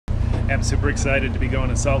I'm super excited to be going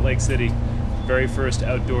to Salt Lake City, very first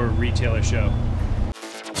outdoor retailer show.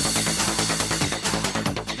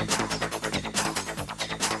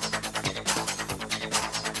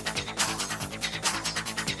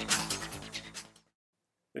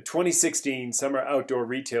 The 2016 Summer Outdoor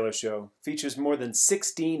Retailer Show features more than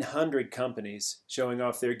 1,600 companies showing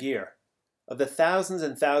off their gear. Of the thousands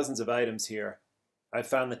and thousands of items here, I've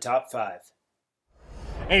found the top 5.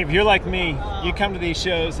 Hey, if you're like me, you come to these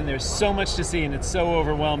shows and there's so much to see and it's so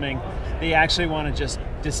overwhelming that you actually want to just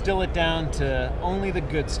distill it down to only the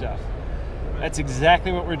good stuff. That's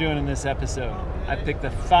exactly what we're doing in this episode. I picked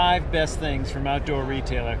the 5 best things from Outdoor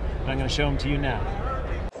Retailer, and I'm going to show them to you now.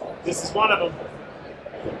 This is one of them.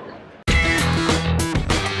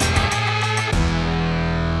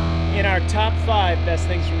 In our top 5 best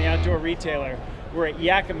things from the Outdoor Retailer, we're at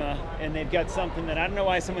Yakima, and they've got something that I don't know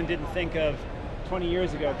why someone didn't think of 20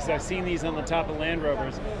 years ago, because I've seen these on the top of Land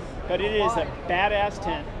Rovers, but it is a badass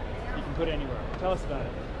tent you can put anywhere. Tell us about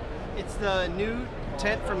it. It's the new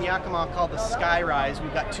tent from Yakima called the Skyrise.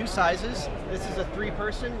 We've got 2 sizes. This is a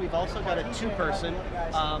 3-person. We've also got a 2-person.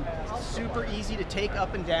 Super easy to take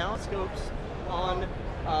up and down. Scopes on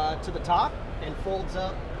to the top and folds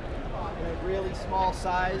up in a really small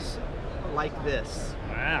size like this.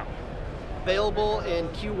 Wow. Available in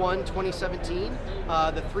Q1 2017.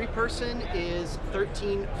 The 3-person is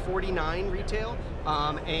 $13.49 retail,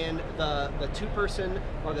 and the 2-person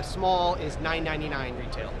or the small is $9.99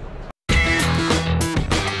 retail.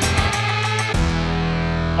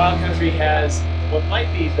 Wild Country has what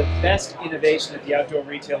might be the best innovation at the Outdoor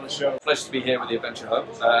Retailer Show. Pleasure to be here with the Adventure Hub,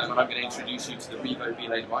 and I'm going to introduce you to the Revo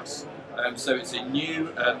Belay device. So it's a new,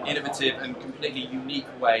 innovative and completely unique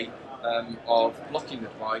way of blocking the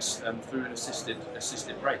device through an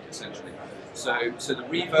assisted brake, essentially. So the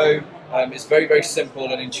Revo is very, very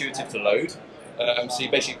simple and intuitive to load. So you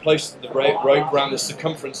basically place the rope around the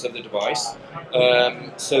circumference of the device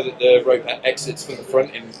so that the rope exits from the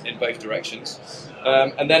front in both directions.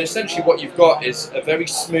 And then essentially what you've got is a very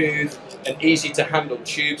smooth and easy to handle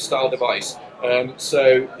tube style device.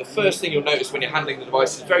 So the first thing you'll notice when you're handling the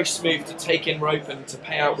device is very smooth to take in rope and to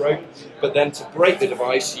pay out rope, but then to break the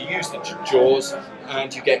device you use the jaws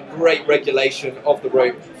and you get great regulation of the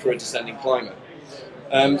rope for a descending climber.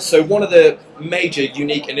 So one of the major,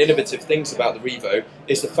 unique and innovative things about the Revo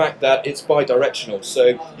is the fact that it's bi-directional.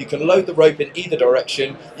 So you can load the rope in either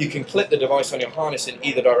direction, you can clip the device on your harness in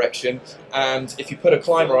either direction, and if you put a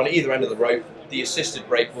climber on either end of the rope, the assisted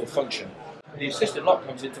brake will function. The assisted lock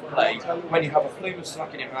comes into play when you have a flume of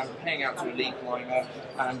slack in your hand paying out to a lead climber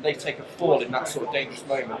and they take a fall in that sort of dangerous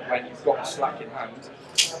moment when you've got the slack in hand.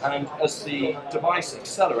 And as the device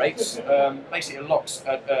accelerates, basically it locks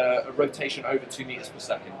at a rotation over 2 meters per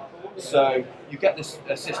second. So you get this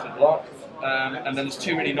assisted lock, and then there's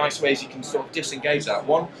 2 really nice ways you can sort of disengage that.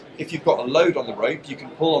 One, if you've got a load on the rope, you can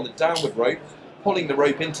pull on the downward rope, pulling the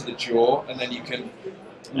rope into the jaw, and then you can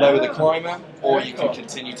lower the climber, or you can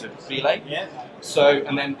continue to belay. So,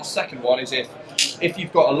 and then the second one is if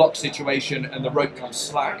you've got a lock situation and the rope comes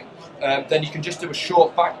slack, then you can just do a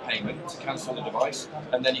short back payment to cancel the device,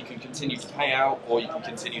 and then you can continue to pay out, or you can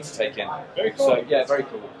continue to take in. Very cool. So, yeah, very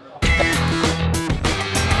cool.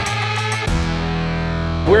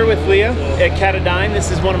 We're with Leah at Catadine. This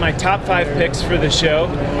is one of my top 5 picks for the show.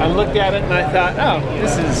 I looked at it and I thought, oh,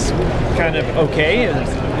 this is kind of okay.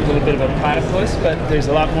 It's a little bit of a platypus, but there's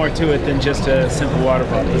a lot more to it than just a simple water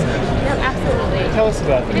bottle, isn't it? No, absolutely. Tell us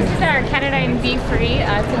about this. This is our Catadine Be Free.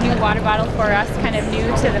 It's a new water bottle for us, kind of new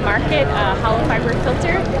to the market, hollow fiber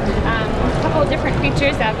filter. A couple of different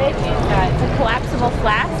features of it. It's a collapsible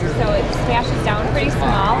flask, so it smashes down pretty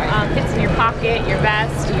small. Fits in your pocket, your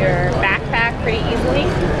vest, your backpack pretty easily.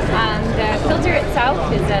 The filter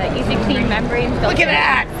itself is an easy clean membrane filter. Look at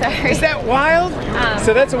that! Sorry. Is that wild?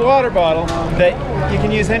 So that's a water bottle that you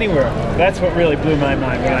can use anywhere. That's what really blew my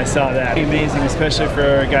mind when I saw that. Amazing, especially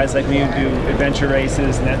for guys like me who do adventure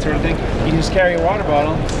races and that sort of thing. You can just carry a water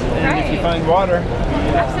bottle, and if you find water.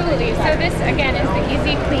 Absolutely. So this, again, is the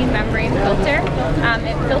easy clean membrane filter.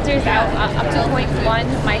 It filters out up to 0.1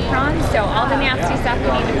 microns, so all the nasty stuff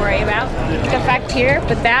you need to worry about. The effect here,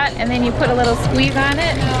 put that, and then you put a little squeeze on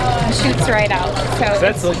it, and it shoots right out. So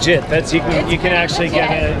that's legit. That's you can actually get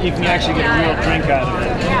a real drink out of it.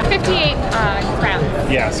 Yeah, 58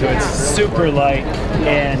 grams. Yeah, so it's super light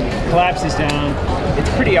and collapses down. It's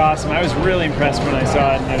pretty awesome. I was really impressed when I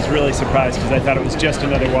saw it, and I was really surprised because I thought it was just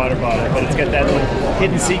another water bottle, but it's got that little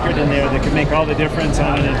hidden secret in there that can make all the difference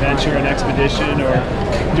on an adventure, an expedition, or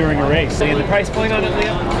during a race. And the price point on it,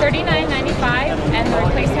 Leah? $39.95, and the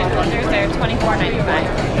replacement filters are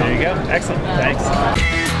 $24.95. There you go. Excellent. Thanks.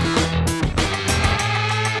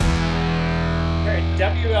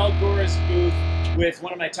 W.L. Gore's booth with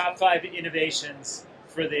one of my top 5 innovations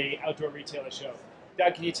for the Outdoor Retailer Show.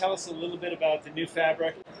 Doug, can you tell us a little bit about the new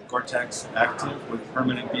fabric? Gore-Tex Active with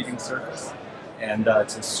permanent beading surface, and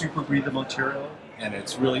it's a super breathable material, and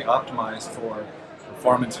it's really optimized for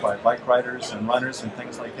performance by bike riders and runners and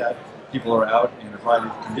things like that. People are out in a variety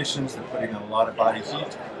of conditions, they're putting on a lot of body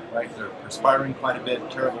heat, right? They're perspiring quite a bit,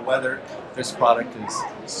 terrible weather. This product is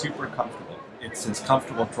super comfortable. It's as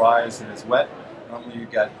comfortable dry as it is wet. Normally you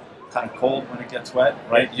get kind of cold when it gets wet,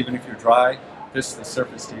 right? Even if you're dry, the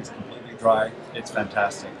surface stays completely dry. It's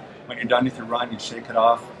fantastic. When you're done with your run, you shake it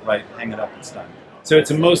off, right? Hang it up, it's done. So it's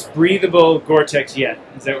the most breathable Gore-Tex yet.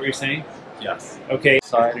 Is that what you're saying? Yes. Okay.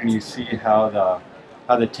 Side, and you see how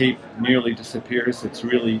the tape nearly disappears. It's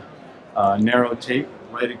really narrow tape,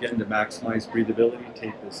 right? Again, to maximize breathability.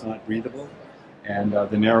 Tape is not breathable, and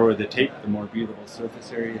the narrower the tape, the more breathable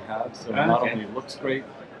surface area you have. So not only looks great,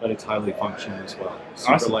 but it's highly functional as well.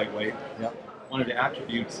 Super lightweight. Yep. One of the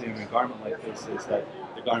attributes in a garment like this is that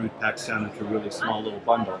the garment packs down into a really small little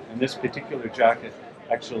bundle. And this particular jacket,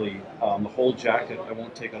 actually, the whole jacket, I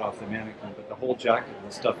won't take it off the mannequin, but the whole jacket will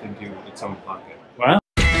stuff into its own pocket. Wow.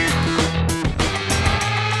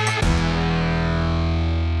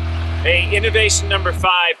 Hey, innovation number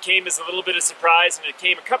 5 came as a little bit of surprise, and it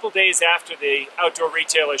came a couple days after the Outdoor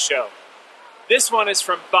Retailer Show. This one is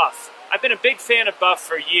from Buff. I've been a big fan of Buff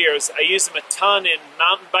for years. I use them a ton in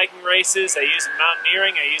mountain biking races, I use them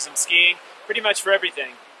mountaineering, I use them skiing, pretty much for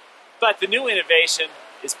everything. But the new innovation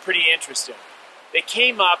is pretty interesting. They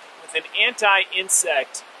came up with an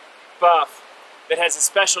anti-insect buff that has a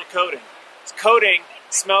special coating. This coating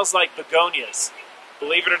smells like begonias.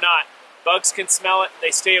 Believe it or not, bugs can smell it,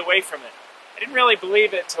 they stay away from it. I didn't really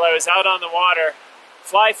believe it until I was out on the water,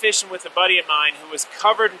 fly fishing with a buddy of mine who was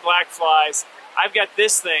covered in black flies. I've got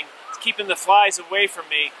this thing, it's keeping the flies away from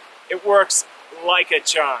me. It works like a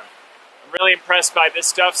charm. I'm really impressed by this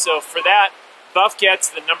stuff, so for that, Buff gets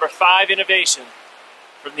the number 5 innovation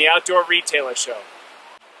from the Outdoor Retailer Show.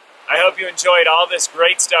 I hope you enjoyed all this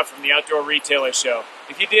great stuff from the Outdoor Retailer Show.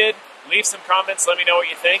 If you did, leave some comments, let me know what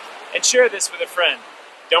you think, and share this with a friend.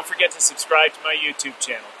 Don't forget to subscribe to my YouTube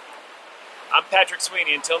channel. I'm Patrick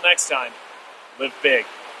Sweeney. Until next time, live big.